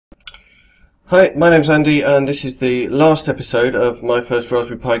Hi, my name's Andy, and this is the last episode of my first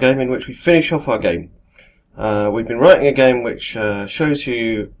Raspberry Pi game in which we finish off our game. We've been writing a game which shows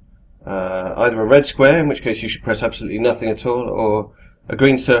you either a red square, in which case you should press absolutely nothing at all, or a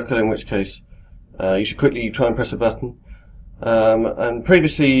green circle, in which case you should quickly try and press a button. And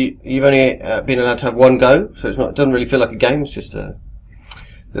previously you've only been allowed to have one go, so it doesn't really feel like a game, it's just a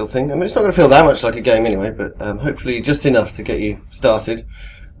little thing. I mean, it's not going to feel that much like a game anyway, but hopefully just enough to get you started.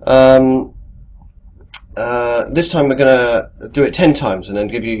 This time we're going to do it 10 times and then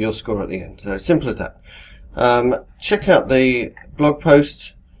give you your score at the end. So simple as that. Check out the blog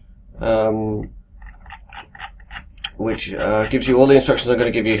post, which gives you all the instructions I'm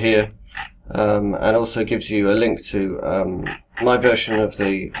going to give you here, and also gives you a link to my version of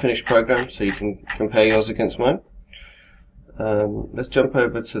the finished program so you can compare yours against mine. Let's jump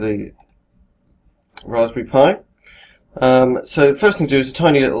over to the Raspberry Pi. So the first thing to do is a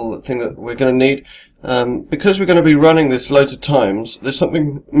tiny little thing that we're going to need. Because we're going to be running this loads of times, there's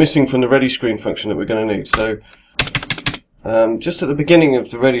something missing from the ready screen function that we're going to need. So just at the beginning of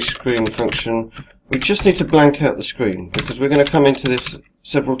the ready screen function, we just need to blank out the screen, because we're going to come into this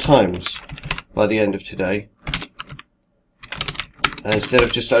several times by the end of today, instead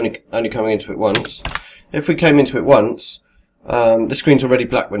of just only coming into it once. If we came into it once, the screen's already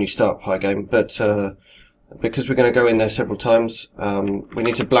black when you start Pygame, but because we're going to go in there several times, we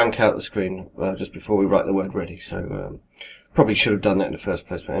need to blank out the screen just before we write the word ready. So probably should have done that in the first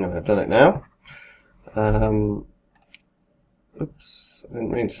place, but anyway, I've done it now. Oops, I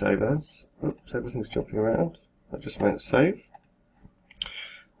didn't mean to save as. Oops, everything's jumping around. I just meant save.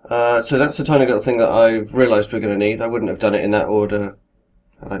 So that's the tiny little thing that I've realised we're going to need. I wouldn't have done it in that order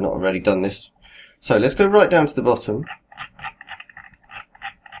had I not already done this. So let's go right down to the bottom.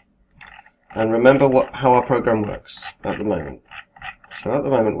 And remember how our program works at the moment. So at the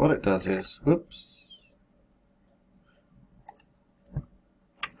moment what it does is, whoops,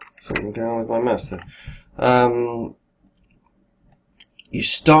 something going on with my mouse there. You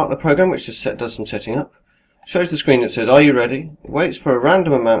start the program, which just does some setting up, shows the screen that says, are you ready? It waits for a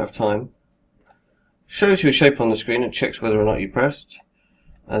random amount of time, shows you a shape on the screen and checks whether or not you pressed,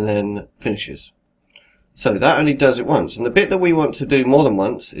 and then finishes. So that only does it once, and the bit that we want to do more than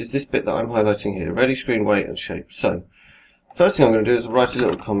once is this bit that I'm highlighting here, ready screen, wait and shape. So first thing I'm going to do is write a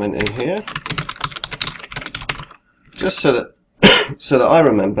little comment in here, just so that so that I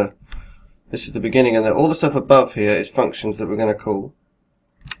remember this is the beginning, and that all the stuff above here is functions that we're going to call.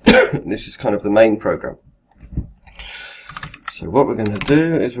 This is kind of the main program. So what we're going to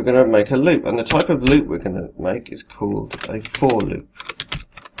do is we're going to make a loop, and the type of loop we're going to make is called a for loop.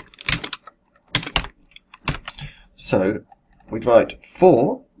 So we'd write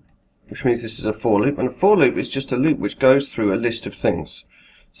for, which means this is a for loop, and a for loop is just a loop which goes through a list of things.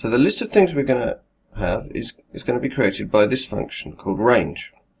 So the list of things we're going to have is going to be created by this function called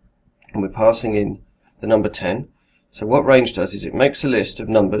range, and we're passing in the number 10. So what range does is it makes a list of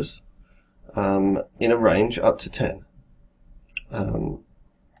numbers in a range up to 10.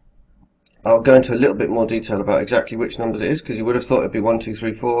 I'll go into a little bit more detail about exactly which numbers it is, because you would have thought it'd be 1, 2,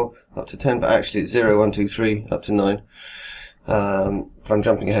 3, 4 up to 10, but actually it's 0, 1, 2, 3 up to 9. But I'm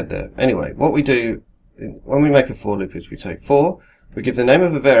jumping ahead there. Anyway, what we do when we make a for loop is we take for, we give the name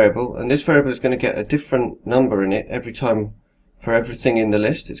of a variable, and this variable is going to get a different number in it every time for everything in the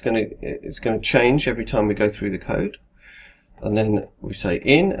list. It's going to change every time we go through the code. And then we say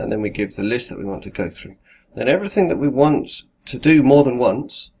in, and then we give the list that we want to go through. Then everything that we want to do more than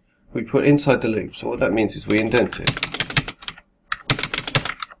once, we put inside the loop. So what that means is we indent it.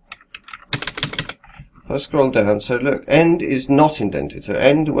 If I scroll down, so look, end is not indented. So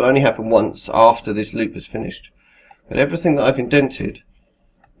end will only happen once after this loop is finished. But everything that I've indented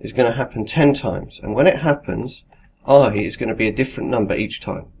is going to happen 10 times. And when it happens, I is going to be a different number each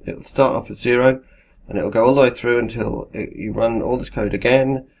time. It'll start off at 0, and it'll go all the way through until you run all this code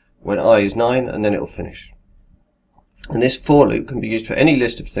again, when I is 9, and then it'll finish. And this for loop can be used for any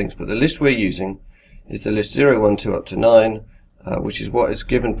list of things, but the list we're using is the list 0, 1, 2 up to 9, which is what is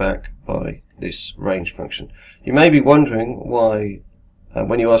given back by this range function. You may be wondering why,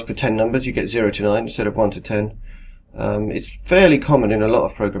 when you ask for 10 numbers, you get 0 to 9 instead of 1 to 10. It's fairly common in a lot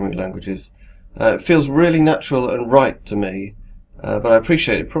of programming languages. It feels really natural and right to me, but I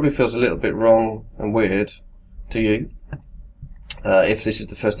appreciate it probably feels a little bit wrong and weird to you, if this is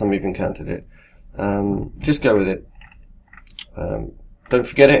the first time you've encountered it. Just go with it. Don't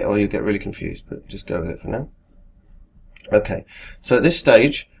forget it or you'll get really confused, but just go with it for now. Okay, so at this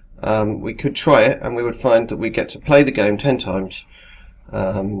stage we could try it, and we would find that we get to play the game 10 times,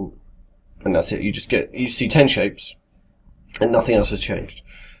 and that's it. You see 10 shapes and nothing else has changed.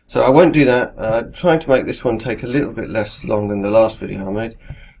 So I won't do that. I'm trying to make this one take a little bit less long than the last video I made.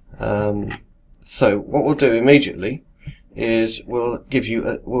 So what we'll do immediately is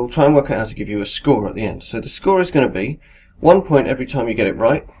we'll try and work out how to give you a score at the end. So the score is going to be 1 point every time you get it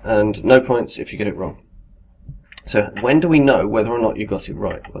right, and no points if you get it wrong. So when do we know whether or not you got it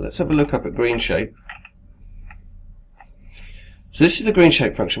right? Well, let's have a look up at green shape. So this is the green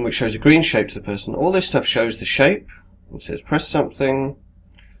shape function, which shows a green shape to the person. All this stuff shows the shape. It says press something,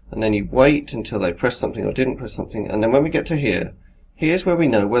 and then you wait until they press something or didn't press something, and then when we get to here, here's where we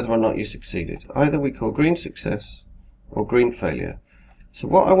know whether or not you succeeded. Either we call green success or green failure. So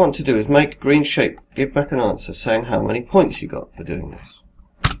what I want to do is make green shape give back an answer saying how many points you got for doing this.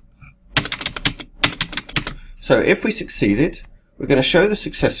 So if we succeeded, we're going to show the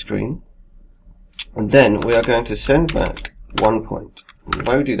success screen, and then we are going to send back 1 point. And the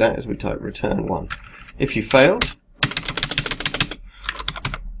way we do that is we type return 1. If you failed,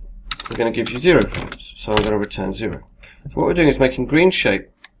 we're going to give you 0 points, so I'm going to return 0. So what we're doing is making green shape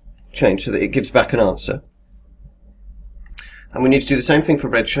change so that it gives back an answer. And we need to do the same thing for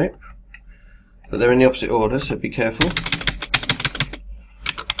red shape, but they're in the opposite order, so be careful.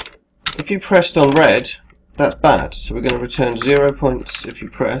 If you pressed on red, that's bad, so we're going to return 0 points if you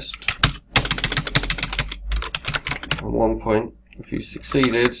pressed, and 1 point if you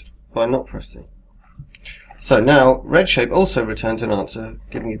succeeded by not pressing. So now, red shape also returns an answer,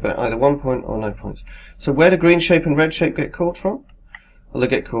 giving you back either 1 point or no points. So where do green shape and red shape get called from? Well, they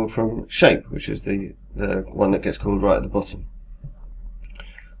get called from shape, which is the one that gets called right at the bottom.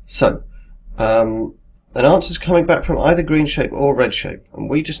 So, an answer's coming back from either green shape or red shape, and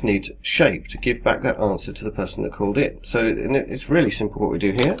we just need shape to give back that answer to the person that called it. So it's really simple what we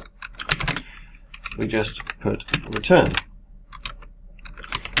do here. We just put return.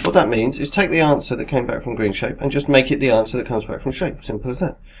 What that means is take the answer that came back from green shape and just make it the answer that comes back from shape. Simple as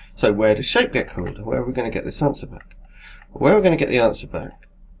that. So where does shape get called? Where are we going to get this answer back? Where we're going to get the answer back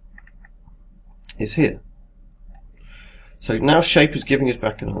is here. So now shape is giving us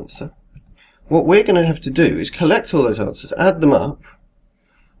back an answer. What we're going to have to do is collect all those answers, add them up,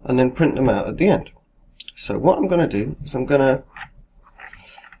 and then print them out at the end. So what I'm going to do is I'm going to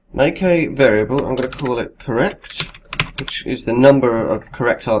make a variable. I'm going to call it correct, which is the number of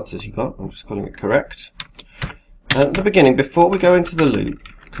correct answers you got. I'm just calling it correct. And at the beginning, before we go into the loop,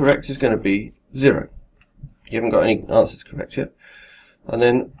 correct is going to be 0. You haven't got any answers correct yet. And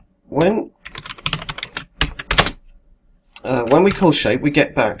then when we call shape, we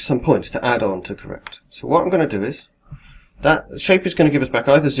get back some points to add on to correct. So what I'm going to do is, that shape is going to give us back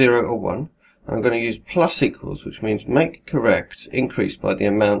either 0 or 1. I'm going to use plus equals, which means make correct increase by the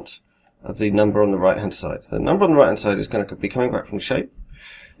amount of the number on the right hand side. The number on the right hand side is going to be coming back from shape.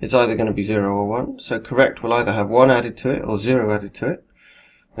 It's either going to be 0 or 1. So correct will either have 1 added to it or 0 added to it.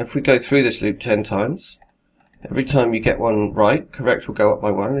 And if we go through this loop 10 times, every time you get one right, correct will go up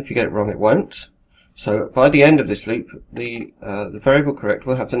by 1. And if you get it wrong, it won't. So by the end of this loop, the variable correct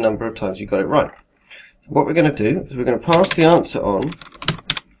will have the number of times you got it right. So what we're going to do is we're going to pass the answer on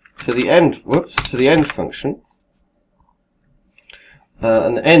to the end, to the end function.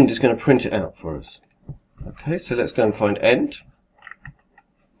 And the end is going to print it out for us. Okay, so let's go and find end.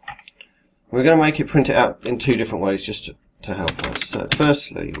 We're going to make it print it out in 2 different ways just to help us. So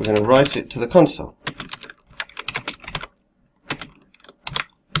firstly, we're going to write it to the console.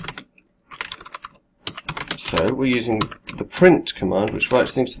 So we're using the print command, which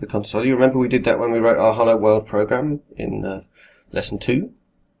writes things to the console. You remember we did that when we wrote our Hello World program in lesson 2,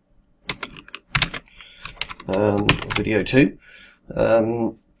 video 2.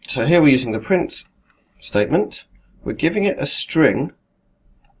 So here we're using the print statement. We're giving it a string,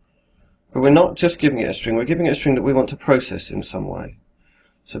 but we're not just giving it a string, we're giving it a string that we want to process in some way.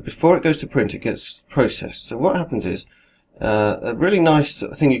 So before it goes to print, it gets processed. So what happens is, a really nice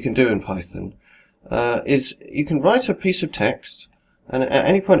thing you can do in Python is you can write a piece of text, and at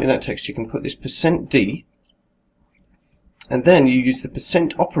any point in that text you can put this %d, and then you use the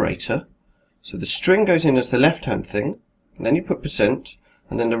 % operator. So the string goes in as the left-hand thing, and then you put %,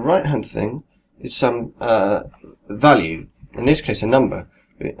 and then the right-hand thing is some value, in this case a number.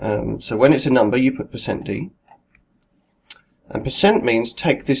 So when it's a number, you put %d. And % means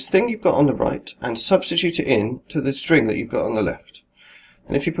take this thing you've got on the right and substitute it in to the string that you've got on the left.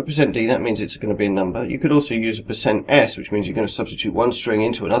 And if you put %d, that means it's going to be a number. You could also use a %s, which means you're going to substitute one string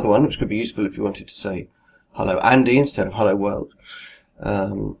into another one, which could be useful if you wanted to say hello Andy instead of hello world.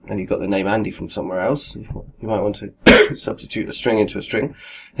 And you got the name Andy from somewhere else. You might want to substitute a string into a string.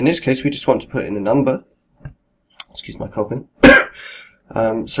 In this case, we just want to put in a number. Excuse my coughing.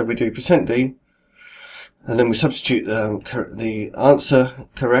 So we do %d, And then we substitute the answer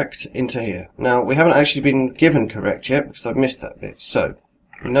correct into here. Now, we haven't actually been given correct yet because I've missed that bit. So,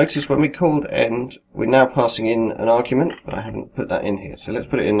 notice when we called end, we're now passing in an argument, but I haven't put that in here. So let's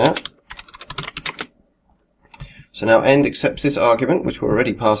put it in now. So now end accepts this argument, which we're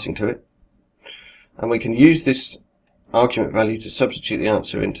already passing to it. And we can use this argument value to substitute the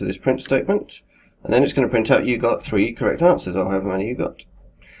answer into this print statement. And then it's going to print out you got 3 correct answers, or however many you got.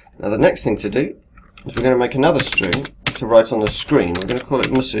 Now the next thing to do is we're going to make another string to write on the screen. We're going to call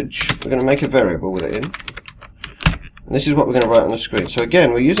it message. We're going to make a variable with it in. And this is what we're going to write on the screen. So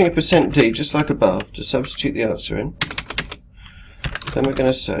again, we're using a %d, just like above, to substitute the answer in. Then we're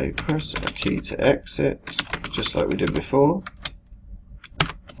going to say, press a key to exit, just like we did before.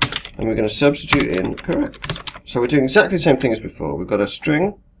 And we're going to substitute in correct. So we're doing exactly the same thing as before. We've got a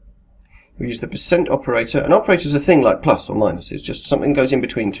string. We use the % operator. An operator is a thing like plus or minus. It's just something goes in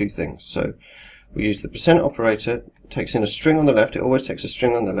between two things. So we use the % operator, takes in a string on the left. It always takes a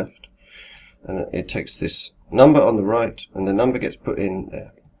string on the left. And it takes this number on the right, and the number gets put in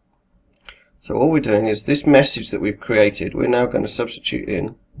there. So all we're doing is this message that we've created, we're now going to substitute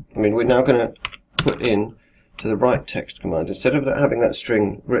in. We're now going to put in to the write text command. Instead of having that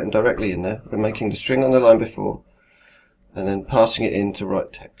string written directly in there, we're making the string on the line before, and then passing it in to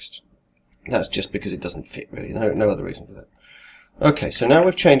write text. That's just because it doesn't fit, really. No other reason for that. Okay, so now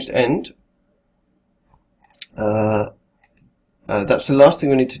we've changed end. That's the last thing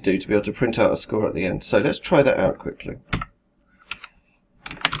we need to do to be able to print out a score at the end. So let's try that out quickly.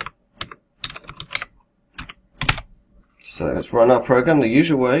 So let's run our program the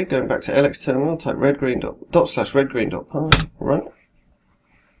usual way, going back to LX terminal, type redgreen.py, run.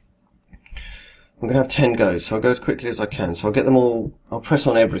 I'm going to have 10 goes, so I'll go as quickly as I can. So I'll get them all, I'll press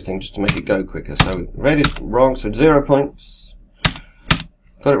on everything just to make it go quicker. So red is wrong, so 0 points.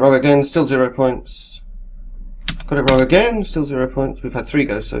 Got it wrong again, still 0 points. Got it wrong again, still 0 points. We've had 3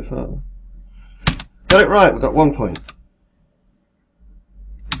 goes so far. Got it right, we've got 1 point.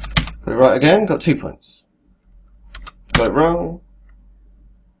 Got it right again, got 2 points. Got it wrong.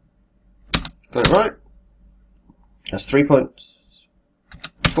 Got it right. That's 3 points.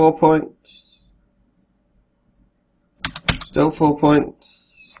 4 points. Still 4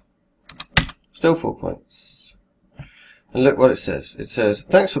 points. Still 4 points. And look what it says. It says,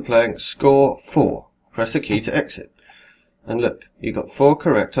 thanks for playing, score 4. Press the key to exit. And look, you got 4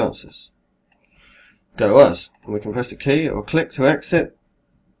 correct answers. Go us. And we can press the key or click to exit.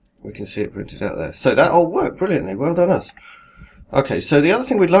 We can see it printed out there. So that all worked brilliantly. Well done us. Okay, so the other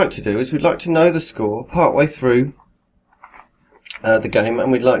thing we'd like to do is we'd like to know the score partway through the game,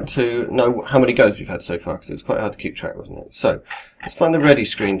 and we'd like to know how many goes we've had so far, because it was quite hard to keep track, wasn't it? So let's find the ready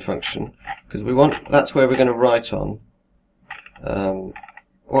screen function, because that's where we're going to write on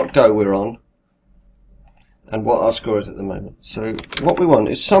what go we're on and what our score is at the moment. So what we want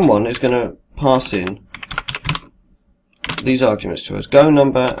is someone is going to pass in these arguments to us, go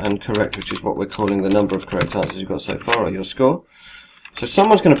number and correct, which is what we're calling the number of correct answers you've got so far, or your score. So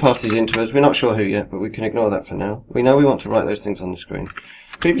someone's going to pass these in to us. We're not sure who yet, but we can ignore that for now. We know we want to write those things on the screen.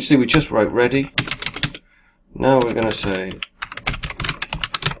 Previously we just wrote ready. Now we're going to say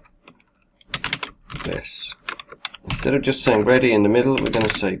this. Instead of just saying ready in the middle, we're going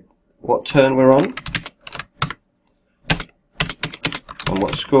to say what turn we're on and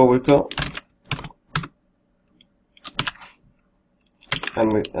what score we've got.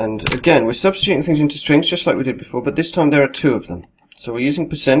 And again, we're substituting things into strings just like we did before, but this time there are 2 of them. So we're using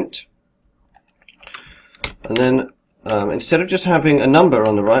 %, and then instead of just having a number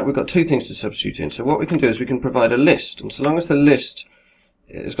on the right, we've got 2 things to substitute in. So what we can do is we can provide a list, and so long as the list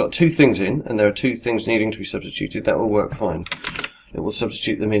has got 2 things in, and there are 2 things needing to be substituted, that will work fine. It will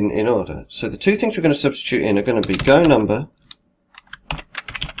substitute them in order. So the 2 things we're going to substitute in are going to be go number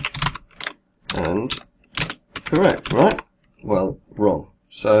and correct, right? Well, wrong.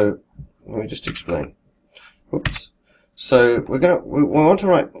 So let me just explain. Oops. So we want to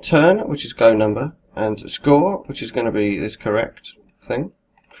write turn, which is go number, and score, which is going to be this correct thing.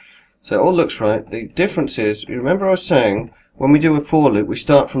 So it all looks right. The difference is, you remember I was saying when we do a for loop, we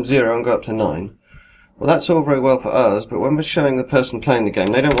start from 0 and go up to 9. Well, that's all very well for us, but when we're showing the person playing the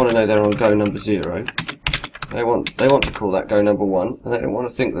game, they don't want to know they're on go number 0. They want to call that go number 1, and they don't want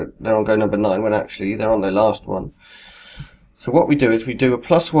to think that they're on go number 9 when actually they're on their last one. So what we do is we do a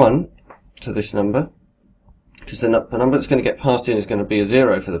 +1 to this number, because the number that's going to get passed in is going to be a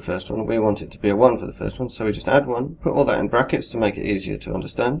 0 for the first one. We want it to be a 1 for the first one, so we just add 1, put all that in brackets to make it easier to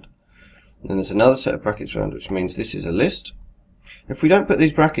understand. And then there's another set of brackets around, which means this is a list. If we don't put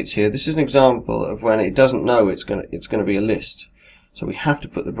these brackets here, this is an example of when it doesn't know it's going to be a list. So we have to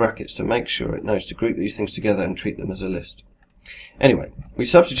put the brackets to make sure it knows to group these things together and treat them as a list. Anyway, we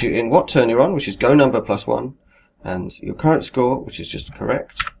substitute in what turn you're on, which is go number plus 1, and your current score, which is just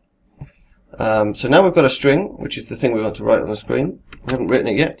correct. So now we've got a string, which is the thing we want to write on the screen. We haven't written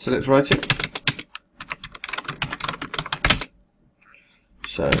it yet, so let's write it.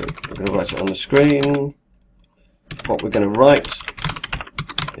 So we're going to write it on the screen. What we're going to write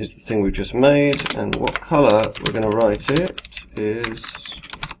is the thing we've just made, and what colour we're going to write it is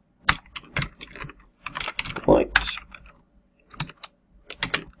white.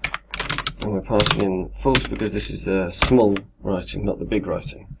 And we're passing in false because this is the small writing, not the big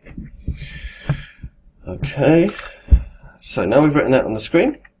writing. Okay, so now we've written that on the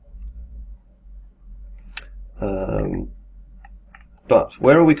screen. But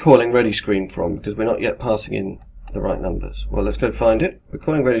where are we calling ready screen from? Because we're not yet passing in the right numbers. Well, let's go find it. We're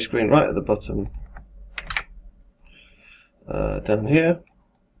calling ready screen right at the bottom, down here.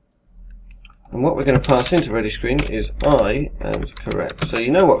 And what we're going to pass into ready screen is I and correct. So you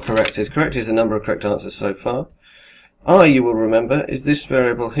know what correct is. Correct is the number of correct answers so far. I, you will remember, is this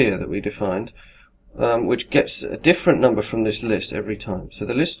variable here that we defined, which gets a different number from this list every time. So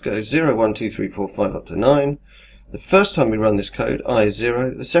the list goes 0, 1, 2, 3, 4, 5 up to 9. The first time we run this code, I is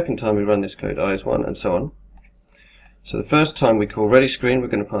 0. The second time we run this code, I is 1, and so on. So the first time we call ready screen, we're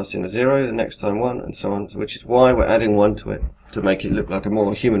going to pass in a 0. The next time 1, and so on. Which is why we're adding 1 to it, to make it look like a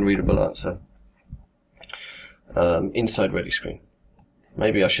more human readable answer inside ready screen.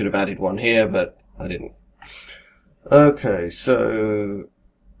 Maybe I should have added 1 here, but I didn't. Okay, so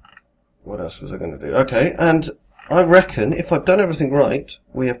what else was I going to do? Okay, and I reckon if I've done everything right,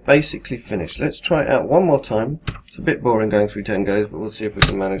 we have basically finished. Let's try it out one more time. It's a bit boring going through 10 goes, but we'll see if we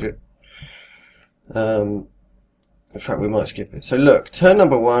can manage it. In fact, we might skip it. So look, turn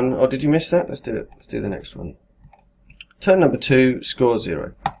number 1. Oh, did you miss that? Let's do it. Let's do the next one. Turn number 2, score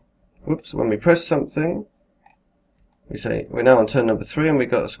 0. Whoops, when we press something, we say we're now on turn number 3 and we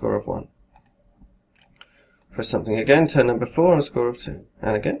got a score of 1. Press something again, turn number 4 and a score of 2.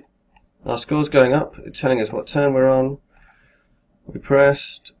 And again. Our score's going up, it's telling us what turn we're on. We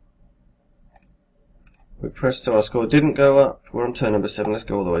pressed, so our score didn't go up. We're on turn number 7. Let's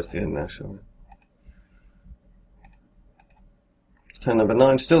go all the way to the end now, shall we? Turn number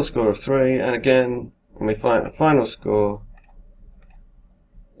 9, still score of 3, and again, when we find the final score,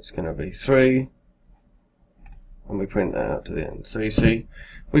 it's going to be 3, and we print that out to the end. So you see,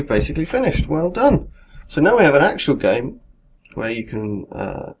 we've basically finished. Well done. So now we have an actual game where you can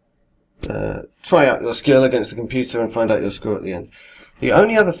try out your skill against the computer and find out your score at the end. The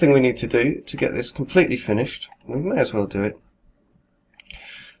only other thing we need to do to get this completely finished, we may as well do it,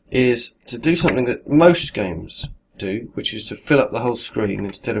 is to do something that most games do, which is to fill up the whole screen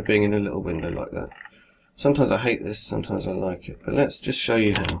instead of being in a little window like that. Sometimes I hate this, sometimes I like it, but let's just show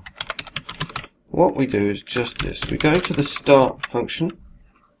you how. What we do is just this. We go to the start function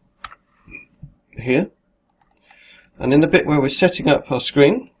here, and in the bit where we're setting up our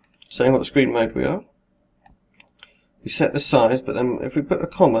screen, saying what screen mode we are, we set the size, but then if we put a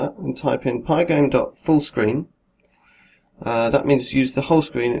comma and type in pygame.fullscreen, that means use the whole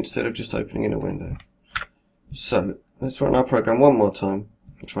screen instead of just opening in a window. So let's run our program one more time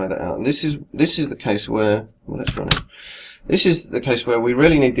and try that out. And this is the case where, well, let's run it. This is the case where we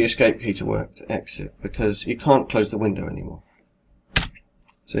really need the escape key to work to exit, because you can't close the window anymore.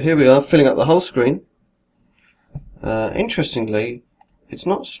 So here we are, filling up the whole screen. Interestingly, it's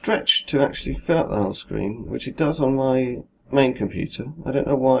not stretched to actually fill up the whole screen, which it does on my main computer. I don't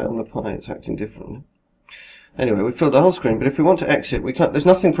know why on the Pi it's acting differently. Anyway, we filled the whole screen, but if we want to exit, we can't. There's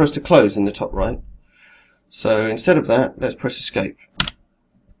nothing for us to close in the top right. So instead of that, let's press escape.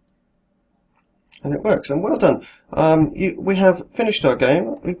 And it works, and well done. We have finished our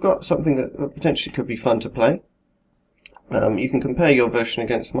game. We've got something that potentially could be fun to play. You can compare your version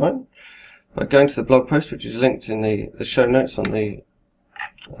against mine by going to the blog post, which is linked in the show notes on the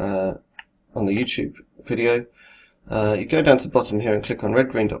YouTube video. You go down to the bottom here and click on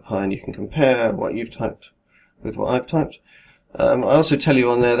redgreen.py, and you can compare what you've typed with what I've typed. I also tell you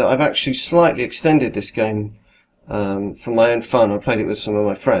on there that I've actually slightly extended this game for my own fun. I played it with some of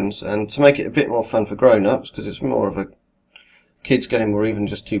my friends, and to make it a bit more fun for grown-ups, because it's more of a kids game, or even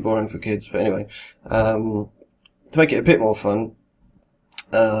just too boring for kids. But anyway, to make it a bit more fun,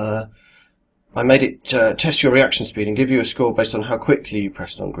 I made it test your reaction speed and give you a score based on how quickly you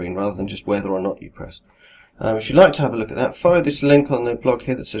pressed on green, rather than just whether or not you pressed. If you'd like to have a look at that, follow this link on the blog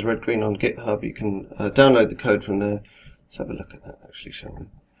here that says Red Green on GitHub. You can download the code from there. Let's have a look at that, actually, shall we?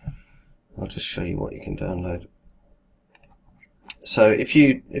 I'll just show you what you can download. So if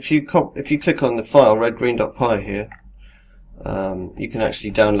you click on the file redgreen.py here, You can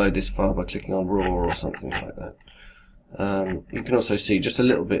actually download this file by clicking on RAW or something like that. You can also see just a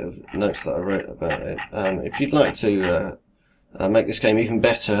little bit of notes that I wrote about it. If you'd like to make this game even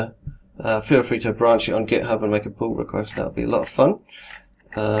better, feel free to branch it on GitHub and make a pull request. That would be a lot of fun.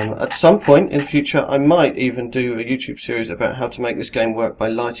 At some point in the future, I might even do a YouTube series about how to make this game work by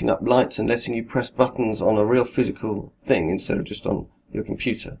lighting up lights and letting you press buttons on a real physical thing instead of just on your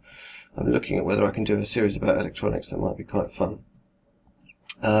computer. I'm looking at whether I can do a series about electronics. That might be quite fun.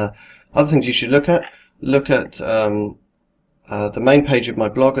 Other things you should look at the main page of my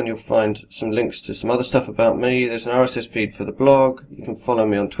blog, and you'll find some links to some other stuff about me. There's an RSS feed for the blog. You can follow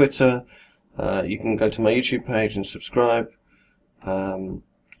me on Twitter. You can go to my YouTube page and subscribe.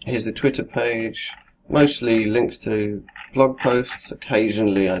 Here's the Twitter page. Mostly links to blog posts.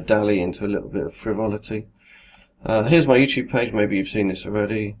 Occasionally I dally into a little bit of frivolity. Here's my YouTube page. Maybe you've seen this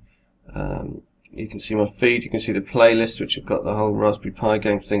already. You can see my feed. You can see the playlist, which have got the whole Raspberry Pi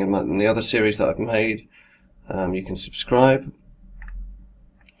game thing and the other series that I've made. You can subscribe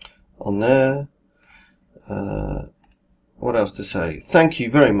on there. What else to say? Thank you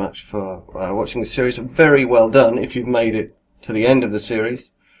very much for watching the series. Very well done if you've made it to the end of the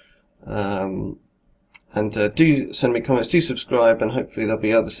series. And do send me comments, do subscribe, and hopefully there'll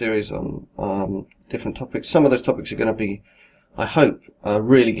be other series on different topics. Some of those topics are going to be, I hope,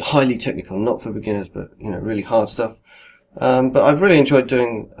 really highly technical, not for beginners, but really hard stuff. But I've really enjoyed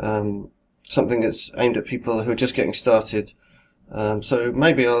doing something that's aimed at people who are just getting started. So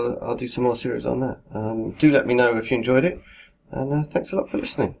maybe I'll do some more series on that. Do let me know if you enjoyed it, and thanks a lot for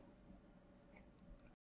listening.